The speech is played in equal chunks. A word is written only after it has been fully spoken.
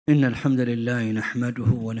إن الحمد لله نحمده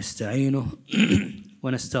ونستعينه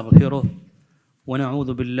ونستغفره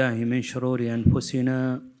ونعوذ بالله من شرور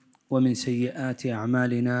أنفسنا ومن سيئات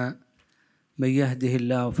أعمالنا. من يهده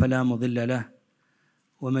الله فلا مضل له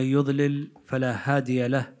ومن يضلل فلا هادي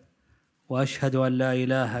له، وأشهد أن لا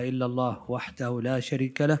إله إلا الله وحده لا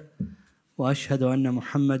شريك له، وأشهد أن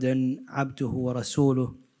محمدًا عبده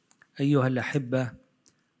ورسوله. أيها الأحبة،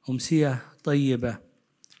 أمسية طيبة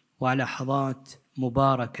ولحظات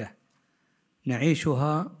مباركة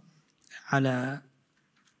نعيشها على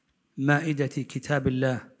مائدة كتاب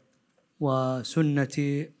الله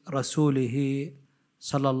وسنة رسوله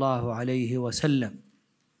صلى الله عليه وسلم.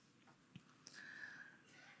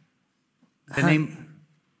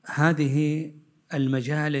 هذه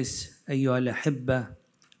المجالس أيها الأحبة،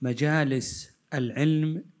 مجالس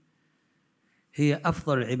العلم، هي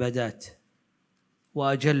أفضل العبادات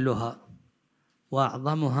وأجلها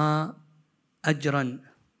وأعظمها أجراً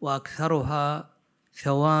وأكثرها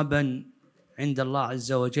ثواباً عند الله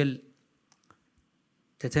عز وجل.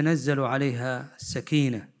 تتنزل عليها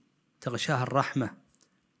السكينة، تغشاها الرحمة،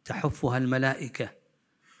 تحفها الملائكة،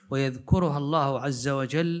 ويذكرها الله عز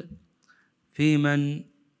وجل في من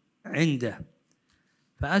عنده.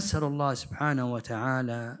 فأسأل الله سبحانه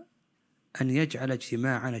وتعالى أن يجعل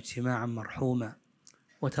اجتماعنا اجتماعاً مرحوما،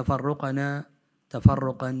 وتفرقنا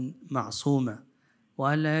تفرقاً معصوما،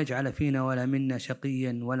 وأن لا يجعل فينا ولا منا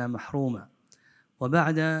شقيا ولا محروما.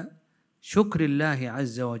 وبعد شكر الله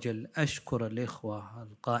عز وجل أشكر الإخوة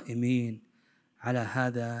القائمين على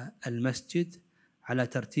هذا المسجد على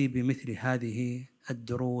ترتيب مثل هذه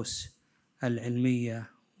الدروس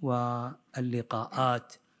العلمية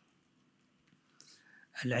واللقاءات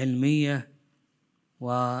العلمية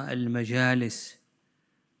والمجالس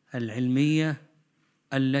العلمية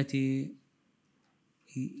التي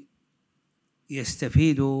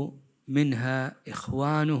يستفيد منها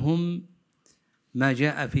إخوانهم ما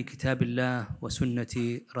جاء في كتاب الله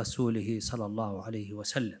وسنة رسوله صلى الله عليه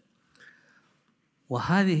وسلم.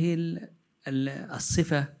 وهذه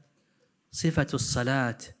الصفة، صفة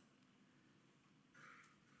الصلاة،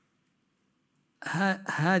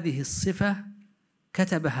 هذه الصفة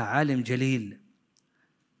كتبها عالم جليل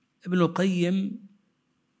ابن القيم،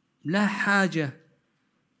 لا حاجة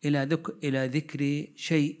إلى ذكر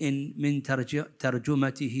شيء من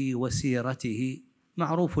ترجمته وسيرته،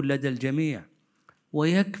 معروف لدى الجميع،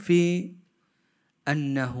 ويكفي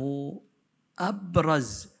أنه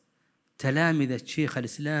أبرز تلامذة شيخ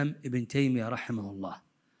الإسلام ابن تيمية رحمه الله،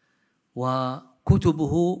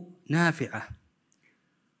 وكتبه نافعة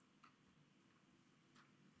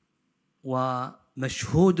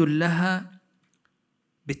ومشهود لها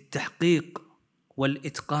بالتحقيق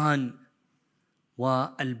والإتقان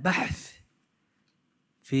والبحث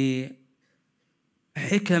في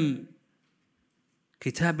حكم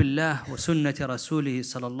كتاب الله وسنة رسوله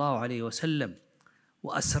صلى الله عليه وسلم،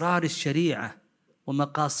 وأسرار الشريعة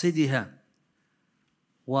ومقاصدها،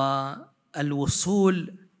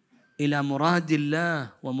 والوصول إلى مراد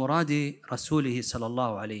الله ومراد رسوله صلى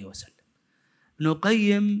الله عليه وسلم. ابن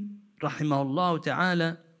القيم رحمه الله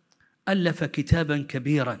تعالى ألف كتابا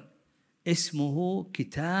كبيرا اسمه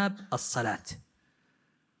كتاب الصلاة،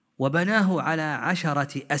 وبناه على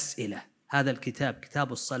 10 أسئلة. هذا الكتاب،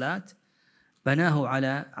 كتاب الصلاة، بناه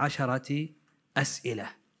على 10 أسئلة: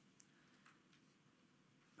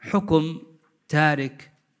 حكم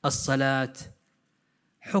تارك الصلاة،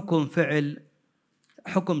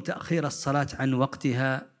 حكم تأخير الصلاة عن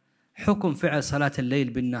وقتها، حكم فعل صلاة الليل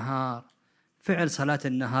بالنهار، فعل صلاة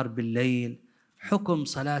النهار بالليل، حكم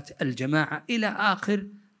صلاة الجماعة، إلى آخر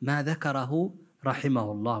ما ذكره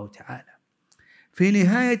رحمه الله تعالى. في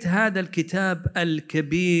نهاية هذا الكتاب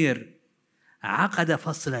الكبير عقد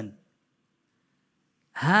فصلاً،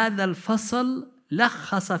 هذا الفصل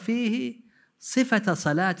لخص فيه صفة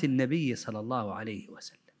صلاة النبي صلى الله عليه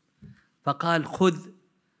وسلم، فقال: خذ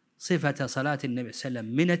صفة صلاة النبي صلى الله عليه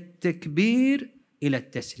وسلم من التكبير إلى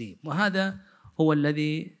التسليم. وهذا هو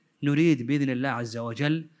الذي نريد بإذن الله عز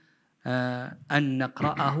وجل أن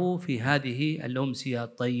نقرأه في هذه الأمسية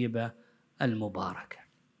الطيبة المباركة.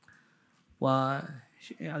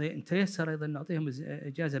 يعني إن تيسر أيضا نعطيهم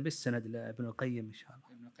إجازة بالسند لابن القيم إن شاء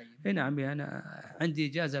الله. نعم، أنا عندي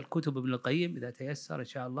إجازة الكتب ابن القيم، إذا تيسر إن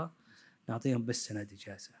شاء الله نعطيهم بالسند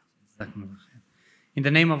إجازة. In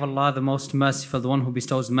the name of Allah, the most merciful, the one who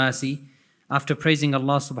bestows mercy, after praising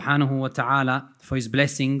Allah subhanahu wa ta'ala for His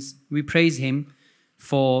blessings, we praise Him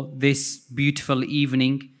for this beautiful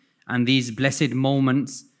evening and these blessed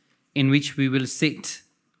moments in which we will sit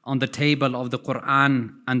on the table of the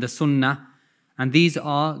Quran and the Sunnah. And these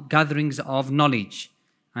are gatherings of knowledge.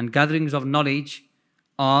 And gatherings of knowledge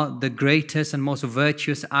are the greatest and most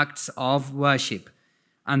virtuous acts of worship.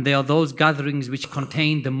 And they are those gatherings which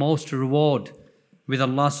contain the most reward with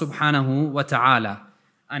Allah subhanahu wa ta'ala.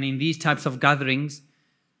 And in these types of gatherings,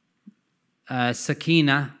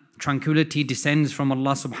 sakina, tranquility descends from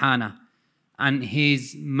Allah subhanahu, and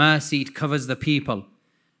His mercy, it covers the people.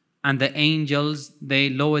 And the angels, they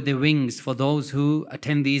lower their wings for those who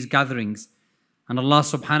attend these gatherings. And Allah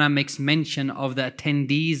subhanahu makes mention of the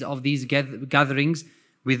attendees of these gatherings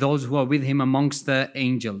with those who are with Him amongst the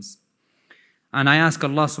angels. And I ask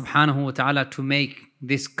Allah subhanahu wa ta'ala to make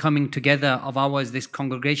this coming together of ours, this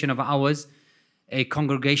congregation of ours, a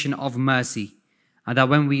congregation of mercy. And that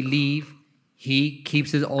when we leave, He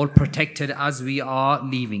keeps us all protected as we are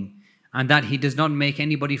leaving. And that He does not make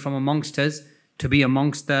anybody from amongst us to be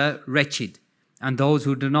amongst the wretched and those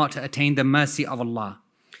who do not attain the mercy of Allah.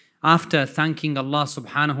 After thanking Allah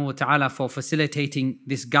subhanahu wa ta'ala for facilitating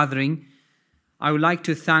this gathering, I would like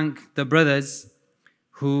to thank the brothers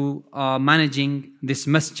who are managing this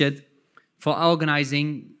masjid for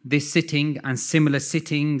organizing this sitting and similar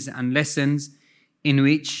sittings and lessons in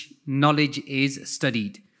which knowledge is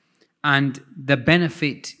studied. And the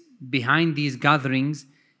benefit behind these gatherings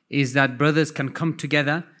is that brothers can come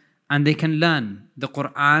together and they can learn the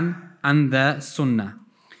Quran and the Sunnah.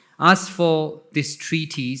 As for this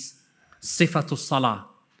treatise, Sifatul Salah,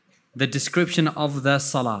 the description of the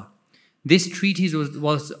Salah, this treatise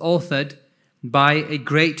was authored by a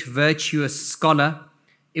great virtuous scholar,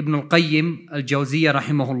 Ibn al-Qayyim al-Jawziyah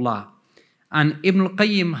rahimahullah. And Ibn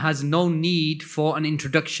al-Qayyim has no need for an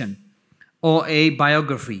introduction or a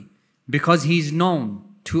biography because he is known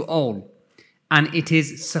to all. And it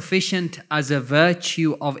is sufficient as a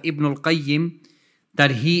virtue of Ibn al-Qayyim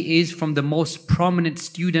that he is from the most prominent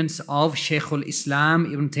students of Shaykh al-Islam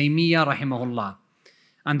Ibn Taymiyyah rahimahullah.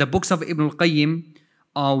 And the books of Ibn al-Qayyim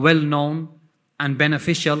are well known and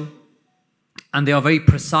beneficial, and they are very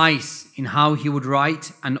precise in how he would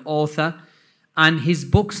write and author. And his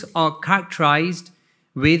books are characterized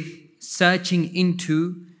with searching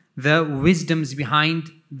into the wisdoms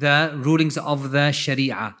behind the rulings of the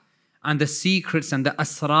Sharia and the secrets and the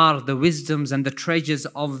asrar, the wisdoms and the treasures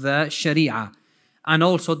of the Sharia, and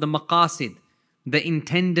also the maqasid, the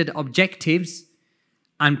intended objectives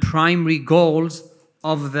and primary goals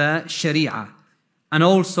of the Sharia, and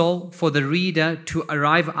also for the reader to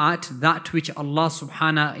arrive at that which Allah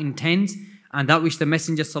subhanahu intends and that which the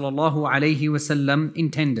Messenger sallallahu alayhi wasallam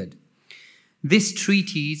intended. This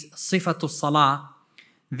treatise, Sifatul Salah,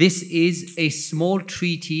 this is a small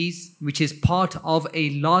treatise which is part of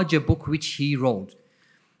a larger book which he wrote.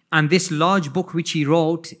 And this large book which he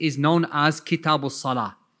wrote is known as Kitabul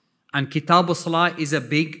Salah. And Kitabul Salah is a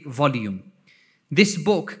big volume. This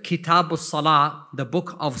book, Kitabul Salah, the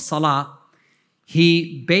book of Salah,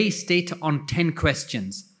 he based it on 10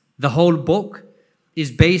 questions. The whole book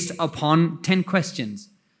is based upon 10 questions.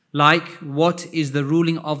 Like, what is the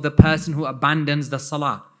ruling of the person who abandons the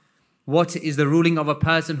Salah? What is the ruling of a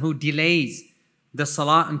person who delays the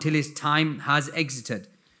Salah until his time has exited?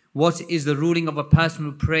 What is the ruling of a person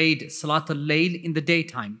who prayed Salatul Layl in the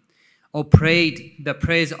daytime or prayed the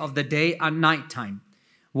prayers of the day at night time?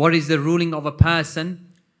 What is the ruling of a person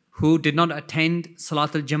who did not attend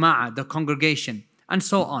Salatul Jama'ah, the congregation, and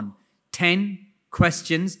so on? 10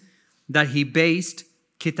 questions that he based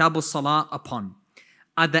Kitabul Salah upon.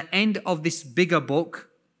 At the end of this bigger book,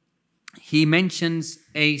 he mentions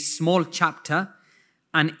a small chapter,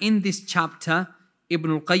 and in this chapter,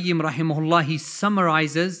 Ibn al-Qayyim rahimahullah, he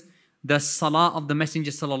summarizes the Salah of the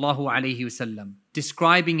Messenger sallallahu alayhi wasallam,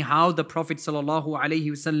 describing how the Prophet sallallahu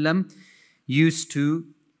alayhi wasallam used to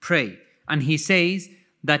pray. And he says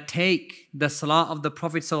that take the Salah of the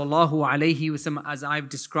Prophet sallallahu alayhi wasallam as I've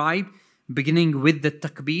described, beginning with the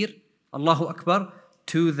takbir, Allahu Akbar,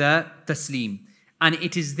 to the taslim. And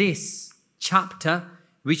it is this chapter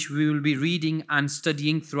which we will be reading and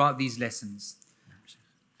studying throughout these lessons.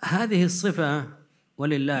 هذه الصفة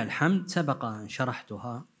ولله الحمد سبق أن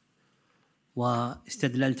شرحتها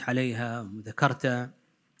واستدللت عليها وذكرت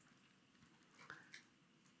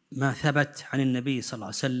ما ثبت عن النبي صلى الله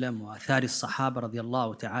عليه وسلم وآثار الصحابة رضي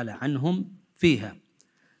الله تعالى عنهم فيها.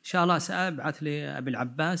 إن شاء الله سأبعث لأبي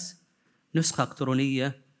العباس نسخة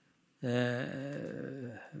إلكترونية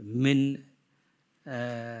من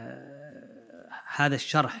هذا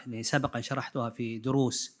الشرح اللي سبق أن شرحتها في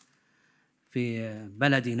دروس في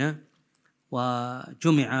بلدنا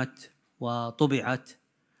وجمعت وطبعت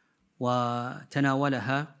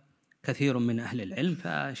وتناولها كثير من أهل العلم،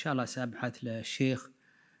 فإن شاء الله سأبحث للشيخ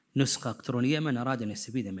نسخة إلكترونية من أراد أن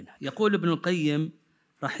يستفيد منها. يقول ابن القيم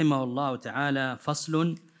رحمه الله تعالى: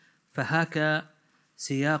 فصل: فهاك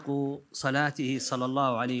سياق صلاته صلى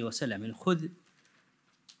الله عليه وسلم، يعني خذ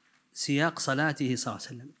سياق صلاته صلى الله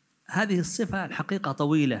عليه وسلم. هذه الصفة الحقيقة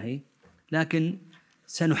طويلة هي، لكن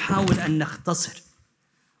سنحاول أن نختصر،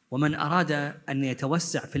 ومن أراد أن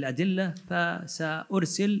يتوسع في الأدلة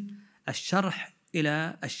فسأرسل الشرح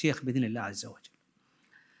إلى الشيخ بإذن الله عز وجل.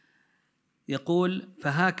 يقول: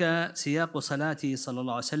 فهاك سياق صلاته صلى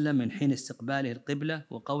الله عليه وسلم من حين استقباله القبلة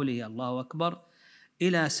وقوله الله أكبر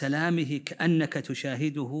إلى سلامه كأنك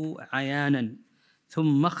تشاهده عيانا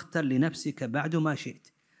ثم اختر لنفسك بعد ما شئت.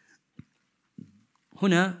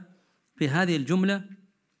 هنا في هذه الجملة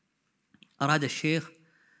أراد الشيخ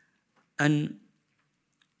أن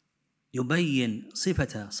يبين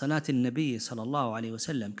صفة صلاة النبي صلى الله عليه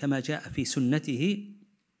وسلم كما جاء في سنته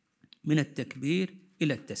من التكبير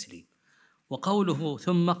إلى التسليم. وقوله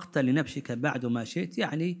ثم اختر لنفسك بعد ما شئت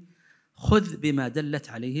يعني خذ بما دلت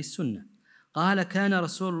عليه السنة. قال: كان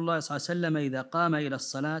رسول الله صلى الله عليه وسلم إذا قام إلى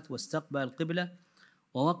الصلاة واستقبل القبلة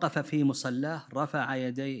ووقف في مصلاه رفع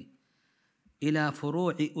يديه إلى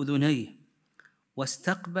فروع أذنيه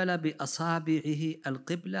واستقبل بأصابعه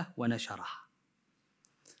القبلة ونشرها.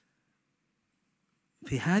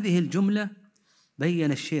 في هذه الجملة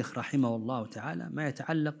بين الشيخ رحمه الله تعالى ما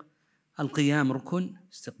يتعلق القيام ركن،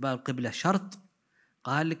 استقبال القبلة شرط،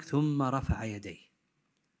 قال لك ثم رفع يديه.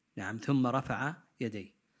 نعم، ثم رفع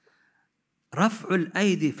يديه. رفع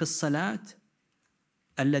الأيدي في الصلاة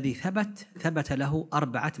الذي ثبت له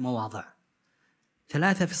 4 مواضع،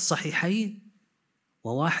 3 في الصحيحين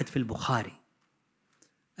و1 في البخاري.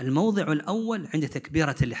 الموضع الأول عند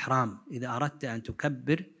تكبيرة الإحرام إذا أردت أن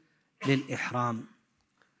تكبر للإحرام.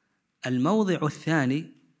 الموضع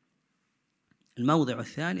الثاني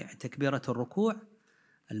عند تكبيرة الركوع.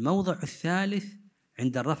 الموضع الثالث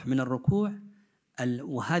عند الرفع من الركوع.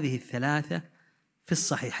 وهذه ال3 في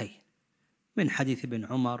الصحيحين من حديث ابن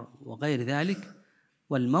عمر وغير ذلك.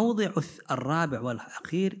 والموضع الرابع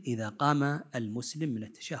والأخير إذا قام المسلم من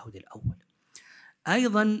التشهد الأول.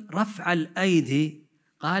 أيضا رفع الأيدي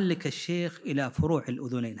قال لك الشيخ إلى فروع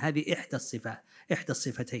الأذنين، هذه إحدى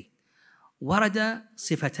الصفتين. ورد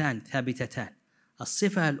صفتان ثابتتان.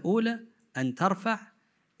 الصفة الأولى أن ترفع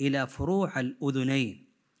إلى فروع الأذنين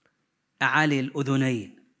أعالي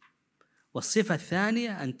الأذنين، والصفة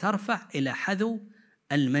الثانية أن ترفع إلى حذو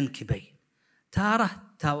المنكبين،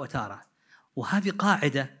 تارة وتارة. وهذه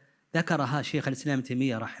قاعدة ذكرها شيخ الإسلام ابن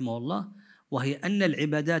تيمية رحمه الله، وهي أن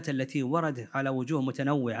العبادات التي وردت على وجوه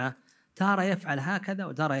متنوعة تارة يفعل هكذا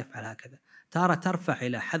وتارة يفعل هكذا، تارة ترفع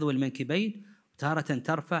إلى حذو المنكبين وتارة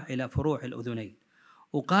ترفع إلى فروع الأذنين.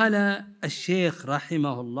 وقال الشيخ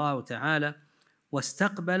رحمه الله تعالى: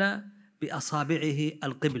 واستقبل بأصابعه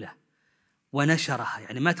القبلة ونشرها،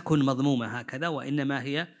 يعني ما تكون مضمومة هكذا وإنما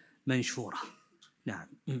هي منشورة. نعم.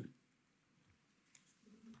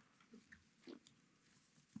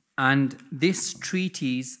 And this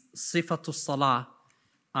treatise, Sifatul Salah,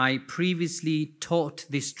 I previously taught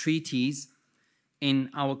this treatise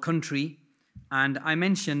in our country, and I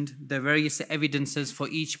mentioned the various evidences for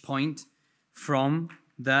each point from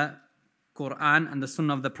the Quran and the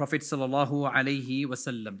Sunnah of the Prophet sallallahu alaihi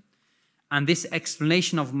wasallam. And this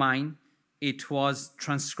explanation of mine, it was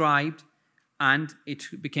transcribed and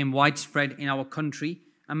it became widespread in our country,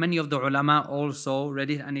 and many of the ulama also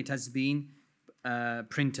read it, and it has been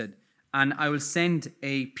printed. And I will send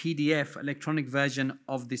a PDF electronic version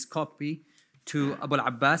of this copy to Abul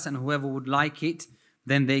Abbaas, and whoever would like it,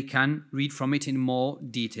 then they can read from it in more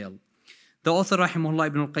detail. The author Rahimahullah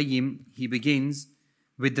Ibn al-Qayyim, he begins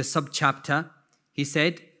with the subchapter. He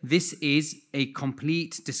said, this is a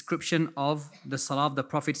complete description of the Salah of the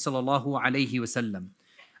Prophet sallallahu alaihi wasallam.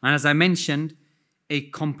 And as I mentioned, a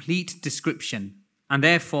complete description, and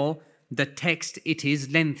therefore the text, it is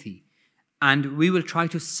lengthy. And we will try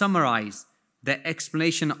to summarize the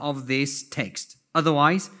explanation of this text.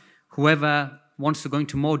 Otherwise, whoever wants to go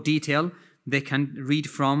into more detail, they can read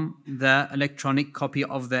from the electronic copy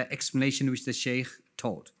of the explanation which the Shaykh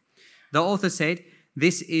taught. The author said,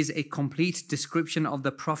 this is a complete description of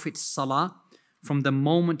the Prophet's Salah from the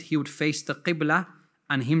moment he would face the Qibla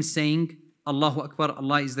and him saying, Allahu Akbar,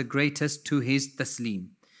 Allah is the greatest, to his taslim.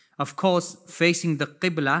 Of course, facing the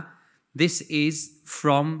Qibla, this is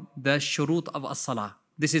from the shurut of as-salah.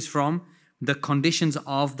 This is from the conditions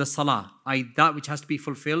of the salah, that which has to be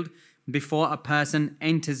fulfilled before a person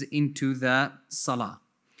enters into the salah.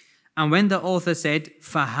 And when the author said,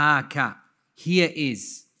 fahaka, here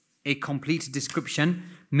is a complete description,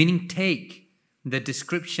 meaning take the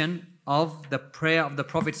description of the prayer of the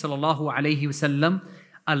Prophet sallallahu alaihi wasallam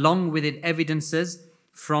along with its evidences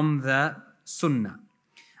from the Sunnah.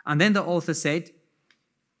 And then the author said,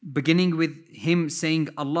 beginning with him saying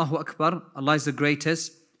Allahu Akbar, Allah is the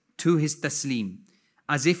greatest, to his taslim,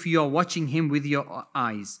 as if you are watching him with your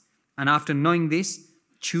eyes. And after knowing this,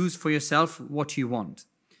 choose for yourself what you want.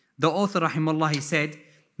 The author rahimahullah, he said,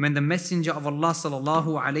 when the Messenger of Allah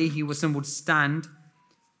sallallahu alayhi wasallam would stand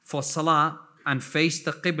for salah and face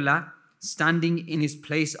the qibla, standing in his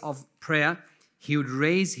place of prayer, he would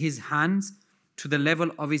raise his hands to the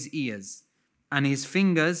level of his ears, and his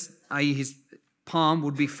fingers, i.e. his palm,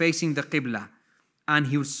 would be facing the qibla, and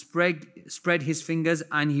he would spread his fingers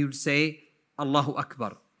and he would say Allahu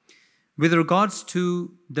Akbar. With regards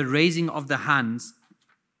to the raising of the hands,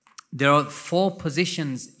 there are 4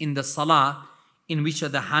 positions in the salah in which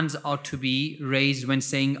the hands are to be raised when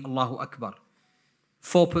saying Allahu Akbar.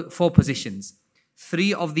 4 positions.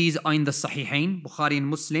 3 of these are in the Sahihain, Bukhari and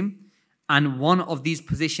Muslim, and 1 of these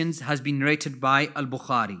positions has been narrated by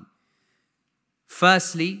Al-Bukhari.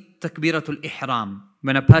 Firstly, Takbiratul Ihram.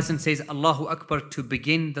 When a person says Allahu Akbar to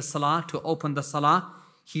begin the salah, to open the salah,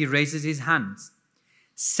 he raises his hands.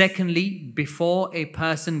 Secondly, before a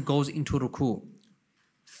person goes into ruku'.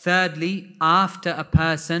 Thirdly, after a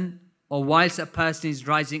person or whilst a person is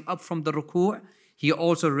rising up from the ruku', he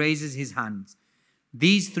also raises his hands.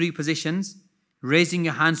 These 3 positions, raising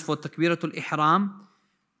your hands for Takbiratul Ihram,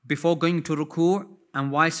 before going to ruku'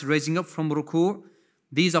 and whilst raising up from ruku',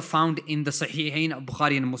 these are found in the Sahihain of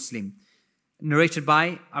Bukhari and Muslim, narrated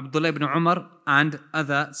by Abdullah ibn Umar and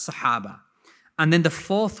other Sahaba. And then the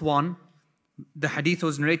 4th one, the hadith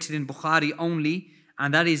was narrated in Bukhari only,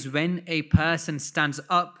 and that is when a person stands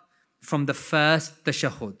up from the first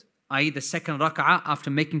tashahhud, i.e. the second rak'ah after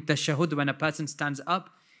making tashahhud. When a person stands up,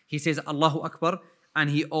 he says Allahu Akbar, and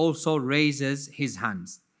he also raises his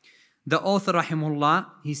hands. The author rahimahullah,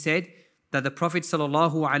 he said that the Prophet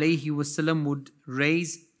sallallahu alaihi wasallam would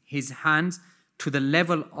raise his hands to the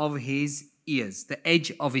level of his ears, the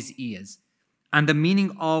edge of his ears. And the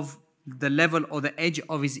meaning of the level or the edge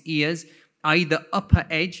of his ears, i.e. the upper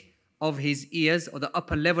edge of his ears or the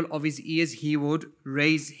upper level of his ears, he would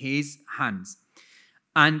raise his hands.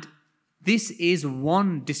 And this is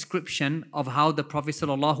one description of how the Prophet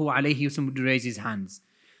sallallahu alaihi wasallam would raise his hands.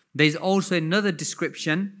 There is also another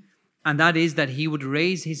description, and that is that he would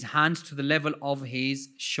raise his hands to the level of his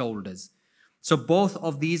shoulders. So both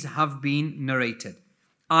of these have been narrated,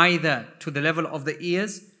 either to the level of the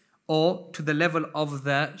ears or to the level of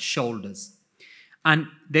the shoulders. And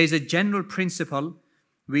there is a general principle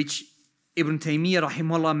which Ibn Taymiyyah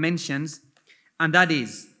rahimahullah mentions, and that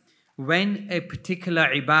is when a particular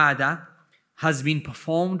ibadah has been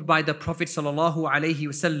performed by the Prophet sallallahu alaihi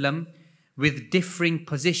wasallam with differing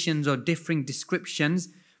positions or differing descriptions,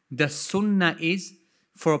 the sunnah is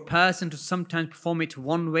for a person to sometimes perform it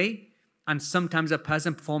one way and sometimes a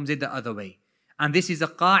person performs it the other way. And this is a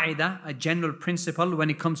qa'idah, a general principle when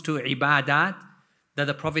it comes to ibadat that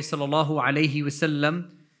the Prophet sallallahu alaihi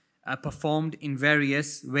wasallam performed in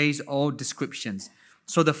various ways or descriptions.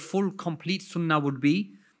 So the full complete sunnah would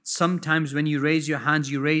be sometimes when you raise your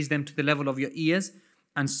hands, you raise them to the level of your ears,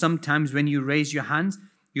 and sometimes when you raise your hands,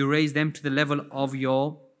 you raise them to the level of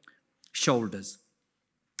your shoulders.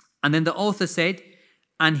 And then the author said,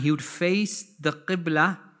 and he would face the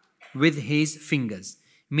qibla with his fingers,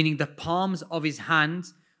 meaning the palms of his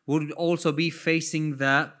hands would also be facing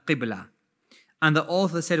the qibla. And the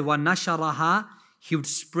author said, وَنَشَرَهَا, he would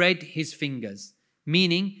spread his fingers,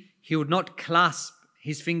 meaning he would not clasp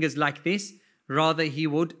his fingers like this, rather he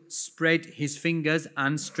would spread his fingers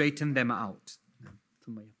and straighten them out.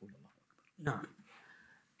 نعم.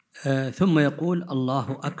 ثم يقول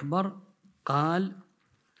الله أكبر. قال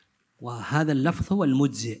وهذا اللفظ هو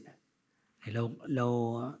المجزئ.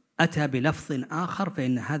 لو أتى بلفظ آخر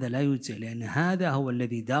فإن هذا لا يجزئ، لأن هذا هو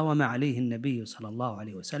الذي داوم عليه النبي صلى الله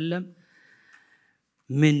عليه وسلم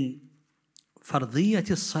من فرضية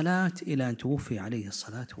الصلاة إلى أن توفي عليه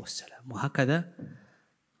الصلاة والسلام، وهكذا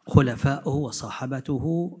خلفاؤه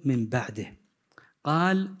وصاحبته من بعده.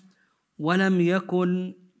 قال ولم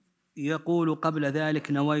يكن يقول قبل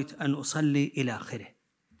ذلك نويت أن أصلي إلى آخره.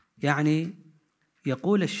 يعني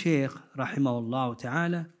يقول الشيخ رحمه الله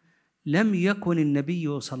تعالى لم يكن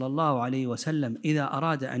النبي صلى الله عليه وسلم إذا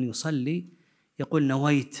أراد أن يصلي يقول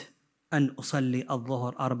نويت أن أصلي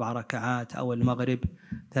الظهر 4 ركعات أو المغرب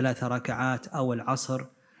 3 ركعات أو العصر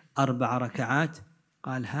 4 ركعات.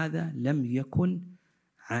 قال هذا لم يكن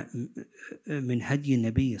من هدي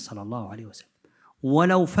النبي صلى الله عليه وسلم،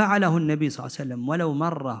 ولو فعله النبي صلى الله عليه وسلم ولو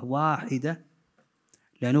مرة واحدة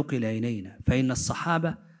لنقل إلينا، فإن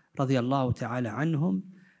الصحابة رضي الله تعالى عنهم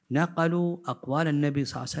نقلوا أقوال النبي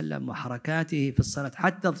صلى الله عليه وسلم وحركاته في الصلاة،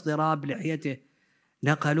 حتى اضطراب لحيته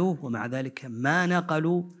نقلوه، ومع ذلك ما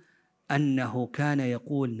نقلوا أنه كان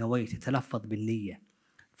يقول نويت، يتلفظ بالنية.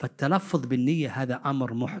 فالتلفظ بالنية هذا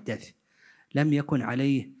أمر محدث لم يكن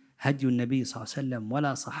عليه هدي النبي صلى الله عليه وسلم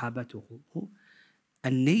ولا صحابته.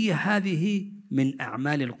 النية هذه من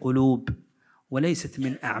أعمال القلوب وليست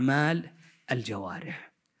من أعمال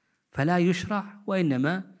الجوارح، فلا يشرع،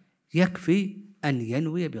 وإنما يكفي أن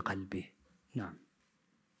ينوي بقلبه. نعم.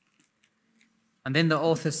 And then the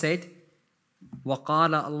author said,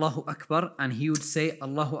 وَقَالَ اللَّهُ أَكْبَرُ, and he would say,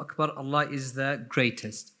 Allahu Akbar, Allah is the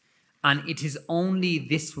greatest. And it is only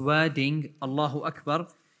this wording, Allahu Akbar,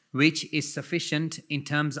 which is sufficient in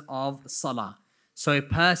terms of Salah. So a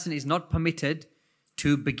person is not permitted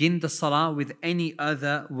to begin the Salah with any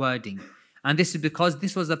other wording. And this is because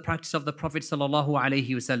this was the practice of the Prophet sallallahu alaihi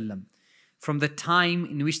wasallam. From the time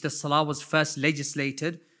in which the Salah was first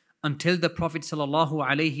legislated until the Prophet sallallahu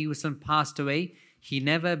alaihi wasallam passed away, he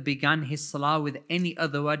never began his Salah with any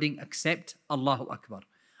other wording except Allahu Akbar.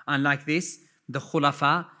 And like this, the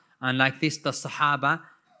Khulafa, and like this, the Sahaba,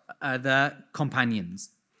 the companions.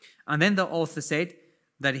 And then the author said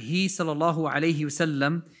that he sallallahu alaihi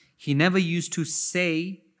wasallam, he never used to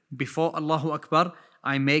say before Allahu Akbar,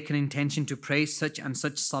 I make an intention to pray such and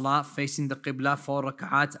such Salah facing the Qibla 4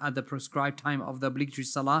 rak'at at the prescribed time of the obligatory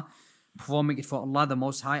Salah, performing it for Allah the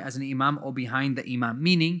Most High as an Imam or behind the Imam.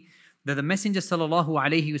 Meaning that the Messenger sallallahu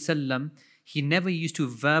alaihi wasallam, he never used to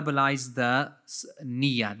verbalize the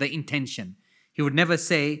niyyah, the intention. He would never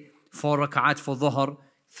say 4 rak'at for Dhuhr,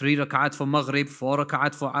 3 rak'at for Maghrib, 4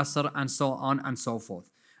 rak'at for Asr, and so on and so forth.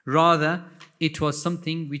 Rather, it was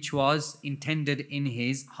something which was intended in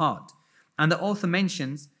his heart. And the author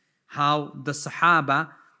mentions how the Sahaba,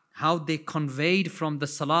 how they conveyed from the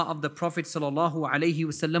Salah of the Prophet sallallahu alaihi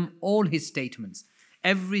wasallam all his statements.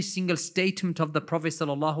 Every single statement of the Prophet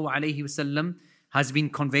sallallahu alaihi wasallam has been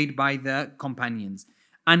conveyed by the companions,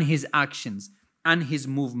 and his actions and his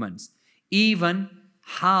movements, even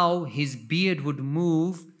how his beard would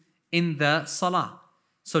move in the Salah.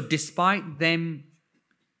 So despite them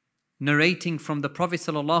narrating from the Prophet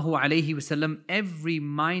sallallahu alaihi wasallam every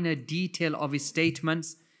minor detail of his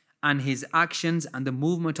statements and his actions and the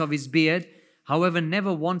movement of his beard, however,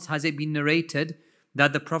 never once has it been narrated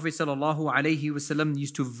that the Prophet sallallahu alaihi wasallam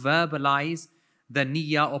used to verbalize the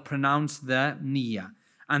niyyah or pronounce the niyyah.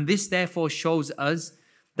 And this therefore shows us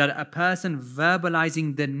that a person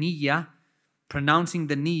verbalizing the niyyah, pronouncing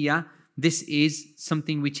the niyyah, this is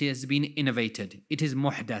something which has been innovated. It is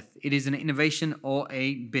muhdath. It is an innovation or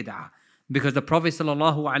a bid'ah. Because the Prophet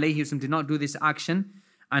sallallahu alaihi wasallam did not do this action,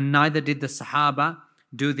 and neither did the Sahaba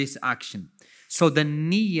do this action. So the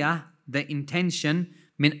niyyah, the intention,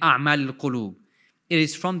 min a'mal al-qulub, it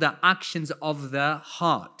is from the actions of the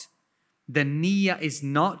heart. The niyyah is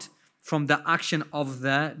not from the action of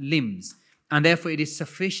the limbs. And therefore it is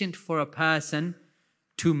sufficient for a person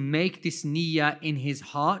to make this niyyah in his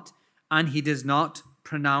heart, and he does not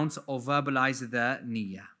pronounce or verbalize the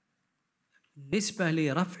niyyah. بالنسبة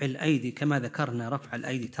لرفع الأيدي كما ذكرنا، رفع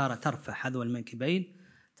الأيدي تارة ترفع حذو المنكبين،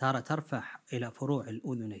 تارة ترفع إلى فروع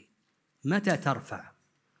الأذنين. متى ترفع؟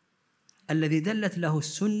 الذي دلت له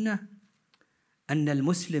السنة أن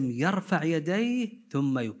المسلم يرفع يديه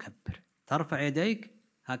ثم يكبر. ترفع يديك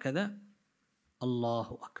هكذا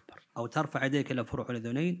الله أكبر، أو ترفع يديك إلى فروع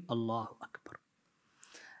الأذنين الله أكبر.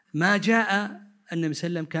 ما جاء النبي صلى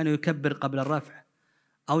الله عليه وسلم كان يكبر قبل الرفع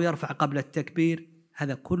أو يرفع قبل التكبير،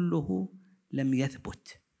 هذا كله لم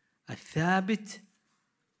يثبت. الثابت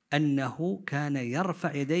أنه كان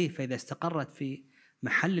يرفع يديه، فإذا استقرت في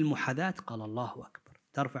محل المحاذاة قال الله أكبر.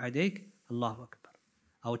 ترفع يديك الله أكبر،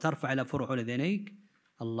 أو ترفع إلى فروع أذنيك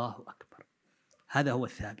الله أكبر. هذا هو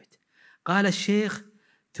الثابت. قال الشيخ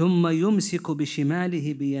ثم يمسك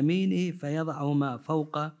بشماله بيمينه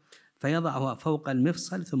فيضعها فوق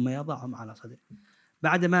المفصل ثم يضعهم على صدره.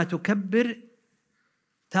 بعدما تكبر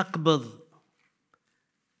تقبض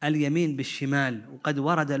اليمين بالشمال، وقد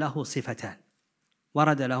ورد له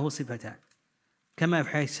صفتان كما في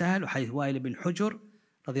حديث سهل وحديث وائل بن حجر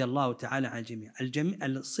رضي الله تعالى عن الجميع.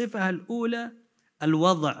 الصفة الأولى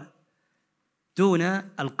الوضع دون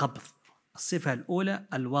القبض، الصفة الأولى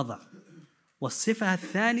الوضع، والصفة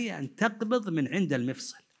الثانية أن تقبض من عند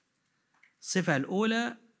المفصل. الصفة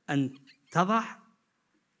الأولى أن تضع،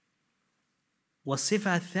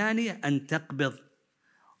 والصفة الثانية أن تقبض.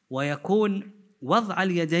 ويكون وضع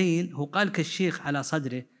اليدين، هو قال كالشيخ على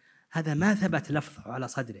صدره، هذا ما ثبت لفظه على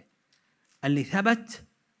صدره. اللي ثبت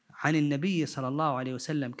عن النبي صلى الله عليه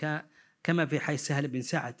وسلم كما في حديث سهل بن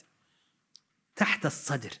سعد تحت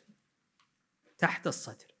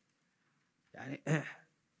الصدر يعني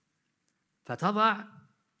فتضع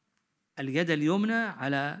اليد اليمنى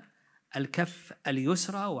على الكف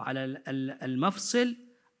اليسرى وعلى المفصل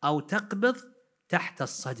أو تقبض تحت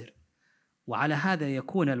الصدر. وعلى هذا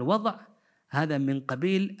يكون الوضع هذا من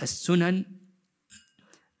قبيل السنن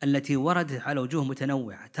التي وردت على وجوه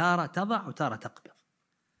متنوعة، تارة تضع وتارة تقبض.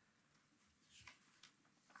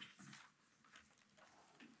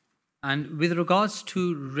 And with regards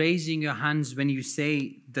to raising your hands when you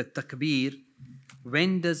say the takbir,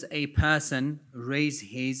 when does a person raise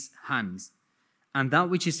his hands? And that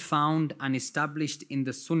which is found and established in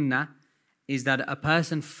the Sunnah is that a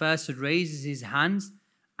person first raises his hands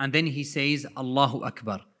and then he says Allahu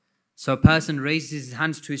Akbar. So a person raises his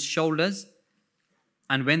hands to his shoulders,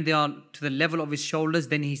 and when they are to the level of his shoulders,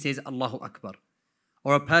 then he says Allahu Akbar.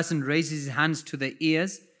 Or a person raises his hands to the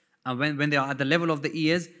ears, and when they are at the level of the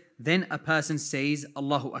ears, then a person says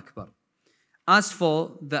Allahu Akbar. As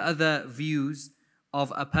for the other views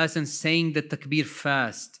of a person saying the takbir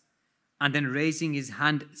first and then raising his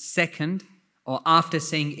hand second or after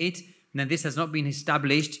saying it, then this has not been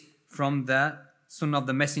established from the Sunnah of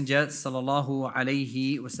the Messenger sallallahu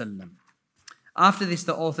alayhi wasallam. After this,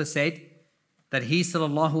 the author said that he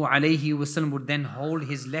sallallahu alayhi wasallam would then hold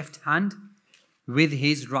his left hand with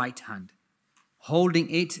his right hand, holding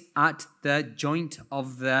it at the joint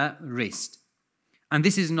of the wrist. And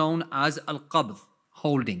this is known as al-qabd,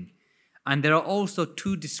 holding. And there are also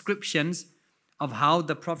two descriptions of how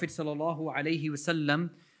the Prophet sallallahu alaihi wasallam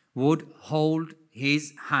would hold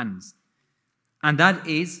his hands. And that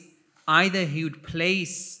is, either he would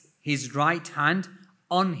place his right hand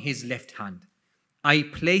on his left hand, i.e.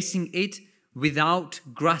 placing it without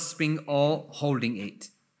grasping or holding it.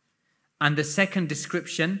 And the second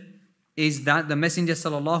description is that the Messenger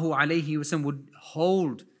sallallahu alaihi wasallam would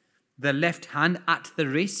hold the left hand at the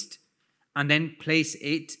wrist and then place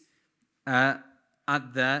it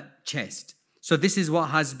at the chest. So this is what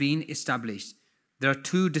has been established. There are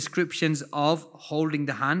two descriptions of holding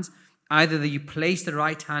the hands. Either that you place the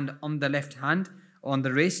right hand on the left hand on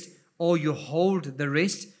the wrist, or you hold the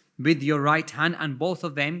wrist with your right hand, and both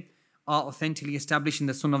of them are authentically established in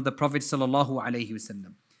the Sunnah of the Prophet sallallahu alaihi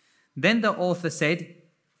wasallam. Then the author said,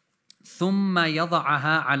 ثُمَّ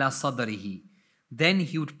يَضَعَهَا عَلَى صَدْرِهِ. Then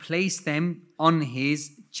he would place them on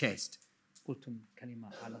his chest.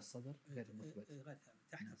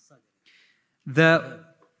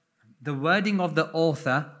 The wording of the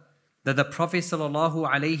author that the Prophet sallallahu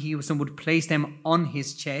alaihi wasallam would place them on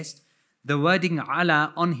his chest, the wording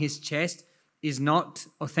ala on his chest is not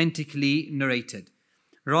authentically narrated.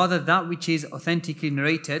 Rather, that which is authentically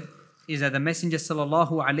narrated is that the Messenger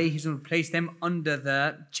sallallahu alaihi wasallam would place them under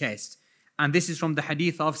the chest. And this is from the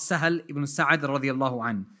hadith of Sahal ibn Sa'ad radiyallahu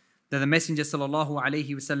anhu, that the Messenger sallallahu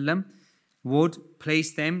alaihi wasallam would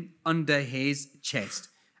place them under his chest.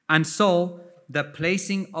 And so the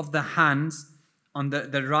placing of the hands on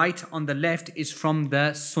the right, on the left, is from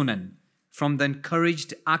the sunan, from the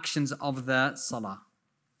encouraged actions of the salah.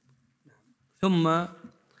 ثم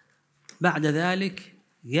بعد ذلك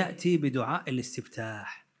يأتي بدعاء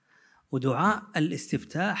الاستفتاح. ودعاء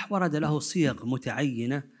الاستفتاح ورد له صيغ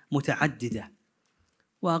متعددة،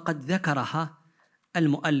 وقد ذكرها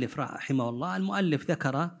المؤلف رحمه الله. المؤلف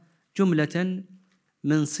ذكر جملة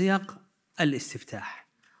من صيغ الاستفتاح،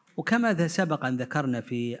 وكما سبق أن ذكرنا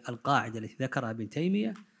في القاعدة التي ذكرها ابن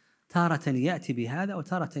تيمية، تارة يأتي بهذا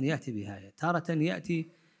وتارة يأتي بهذا. تارة يأتي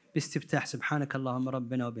باستفتاح سبحانك اللهم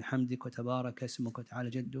ربنا وبحمدك وتبارك اسمك وتعالى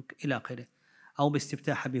جدك إلى آخره، أو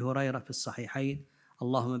باستفتاح أبي هريرة في الصحيحين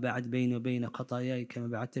اللهم باعد بيني وبين خطاياي كما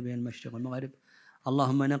بعدت بين المشرق والمغرب،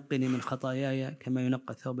 اللهم نقني من خطاياي كما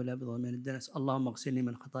ينقى الثوب الأبيض من الدنس، اللهم اغسلني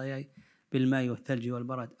من خطاياي بالماء والثلج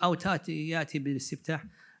والبرد. أو يأتي بالاستفتاح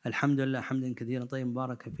الحمد لله حمدا كثيرا طيبا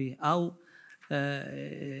مباركا فيه، أو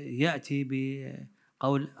يأتي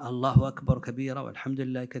بقول الله أكبر كبيرا والحمد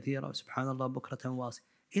لله كثيرا وسبحان الله بكرة واصيلا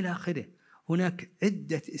إلى آخره. هناك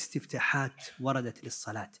عدة استفتاحات وردت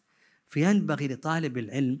للصلاة، فينبغي لطالب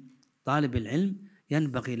العلم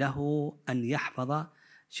ينبغي له أن يحفظ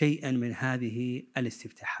شيئا من هذه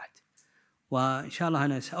الاستفتاحات. وإن شاء الله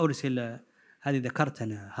أنا سأرسل هذه،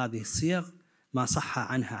 ذكرتنا هذه الصيغ ما صح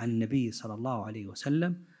عنها عن النبي صلى الله عليه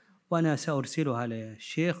وسلم، وأنا سأرسلها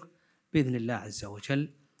للشيخ بإذن الله عز وجل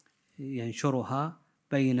ينشرها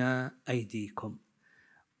بين أيديكم.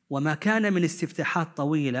 وما كان من استفتاحات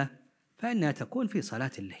طويلة فإنها تكون في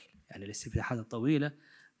صلاة الليل، يعني الاستفتاحات الطويلة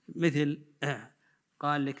مثل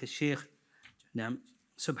قال لك الشيخ نعم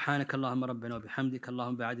سبحانك اللهم ربنا وبحمدك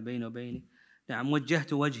اللهم باعد بيني وبيني نعم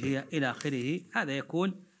وجهت وجهي إلى آخره، هذا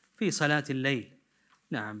يكون في صلاة الليل.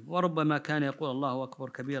 نعم. وربما كان يقول الله أكبر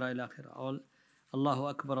كبيرا إلى آخره، أو الله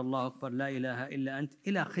أكبر لا إله إلا أنت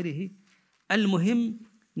إلى آخره. المهم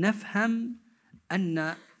نفهم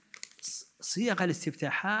أن صيغ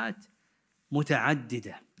الاستفتاحات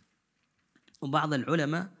متعددة، وبعض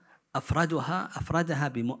العلماء أفردها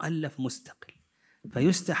بمؤلف مستقل.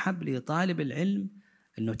 فيستحب لطالب العلم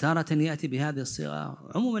أنه تارة يأتي بهذه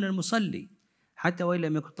الصيغة، عموما المصلي حتى وإن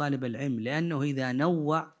لم يكن طالب العلم، لأنه إذا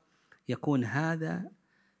نوع يكون هذا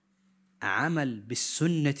عمل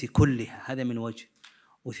بالسنة كلها، هذا من وجه.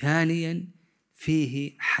 وثانيا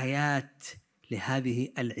فيه حياة لهذه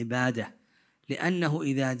العبادة، لأنه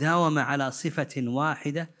إذا داوم على صفة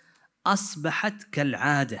واحدة أصبحت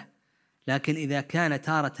كالعادة. لكن إذا كان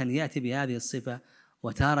تارة يأتي بهذه الصفة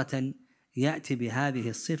وتارة يأتي بهذه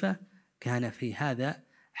الصفة كان في هذا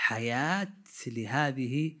حياة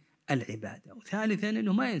لهذه العبادة. وثالثا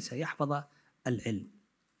أنه ما ينسى يحفظ العلم.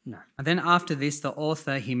 نعم. And then after this, the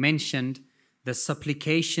author, he mentioned the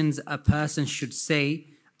supplications a person should say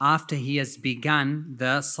after he has begun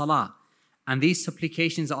the Salah. And these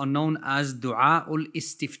supplications are known as Du'a'ul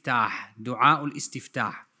Istiftah. Du'a'ul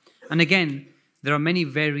Istiftah. And again, there are many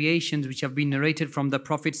variations which have been narrated from the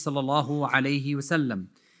Prophet sallallahu alaihi wasallam.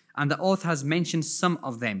 And the author has mentioned some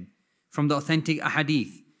of them from the authentic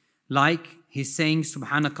ahadith. Like he's saying,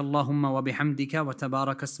 Subhanakallahumma wa bihamdika wa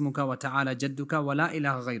tabaraka ismuka wa ta'ala jadduka wa la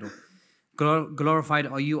ilaha ghayruk. Glorified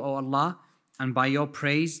are you, O Allah, and by your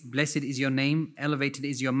praise, blessed is your name, elevated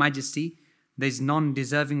is your majesty. There is none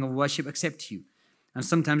deserving of worship except you. And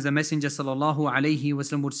sometimes the Messenger sallallahu alaihi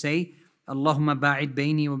wasallam would say, Allahumma ba'id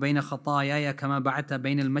bayni wa bayna khatayaya kama ba'ata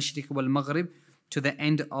bayna al-mashriq wal-maghrib, to the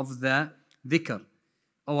end of the dhikr.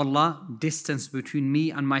 O Allah, distance between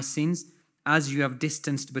me and my sins as you have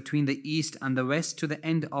distanced between the east and the west, to the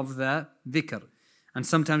end of the dhikr. And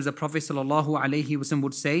sometimes the Prophet sallallahu alaihi wasallam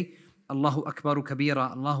would say, Allahu akbaru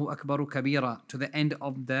kabira, Allahu akbaru kabira, to the end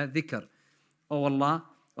of the dhikr. O Allah,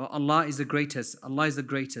 Allah is the greatest, Allah is the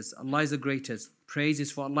greatest, Allah is the greatest. Praise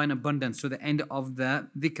is for Allah in abundance, to the end of the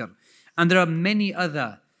dhikr. And there are many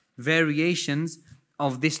other variations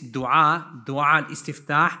of this dua, dua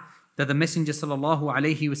al-istiftah, that the Messenger sallallahu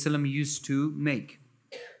alaihi wasallam used to make.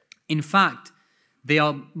 In fact, there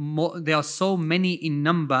are so many in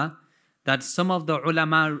number that some of the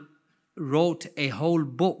ulama wrote a whole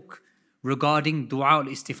book regarding dua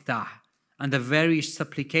al-istiftah and the various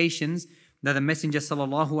supplications that the Messenger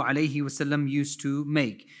sallallahu alaihi wasallam used to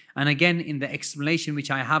make. And again, in the explanation which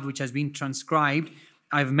I have, which has been transcribed,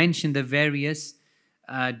 I've mentioned the various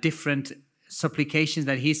different supplications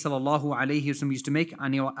that he sallallahu alaihi wasallam used to make,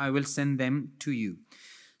 and I will send them to you.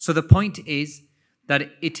 So the point is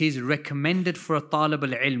that it is recommended for a talib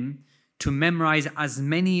al-ilm to memorize as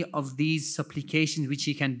many of these supplications which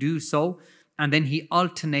he can do so, and then he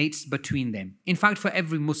alternates between them. In fact, for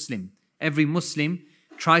every Muslim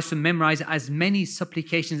tries to memorize as many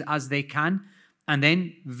supplications as they can, and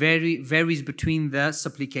then varies between the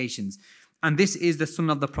supplications. And this is the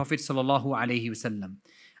sunnah of the Prophet sallallahu alaihi wasallam.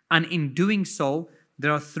 And in doing so,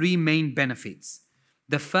 there are three main benefits.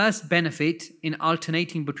 The first benefit in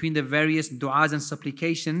alternating between the various du'as and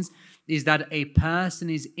supplications is that a person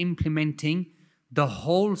is implementing the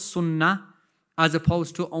whole sunnah as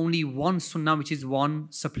opposed to only one sunnah, which is one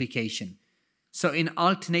supplication. So in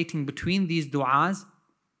alternating between these du'as,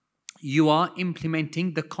 you are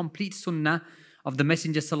implementing the complete sunnah of the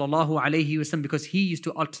Messenger sallallahu alaihi wasallam, because he used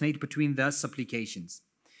to alternate between the supplications.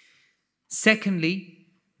 Secondly,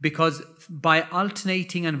 because by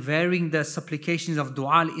alternating and varying the supplications of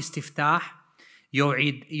dua al-istiftah, your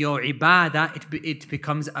ibadah, it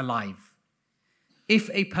becomes alive. If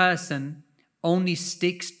a person only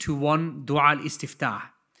sticks to one dua al-istiftah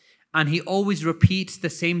and he always repeats the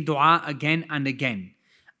same dua again and again,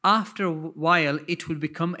 after a while it will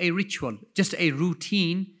become a ritual, just a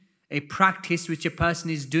routine, a practice which a person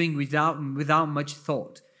is doing without much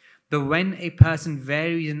thought. But when a person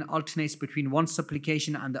varies and alternates between one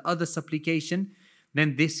supplication and the other supplication,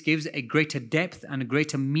 then this gives a greater depth and a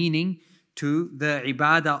greater meaning to the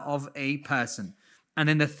ibadah of a person. And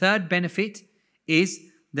then the third benefit is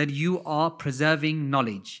that you are preserving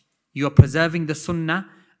knowledge. You are preserving the sunnah,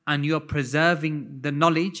 and you are preserving the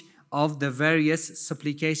knowledge of the various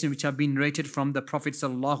supplications which have been narrated from the Prophet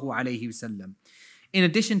sallallahu alaihi wasallam. In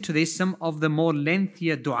addition to this, some of the more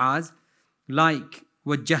lengthier du'as, like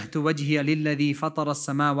وَجَّهْتُ وَجْهِيَ لِلَّذِي فَطَرَ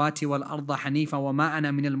السَّمَاوَاتِ وَالْأَرْضَ حَنِيفًا وَمَا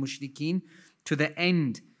أَنَا مِنَ الْمُشْرِكِينَ, to the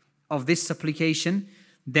end of this supplication,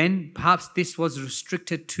 then perhaps this was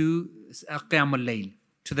restricted to Qiyam al-Layl.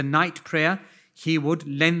 To the night prayer, he would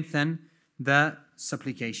lengthen the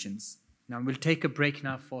supplications. Now we'll take a break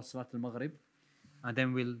now for Salat al-Maghrib, and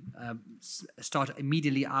then we'll start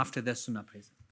immediately after the Sunnah prayer.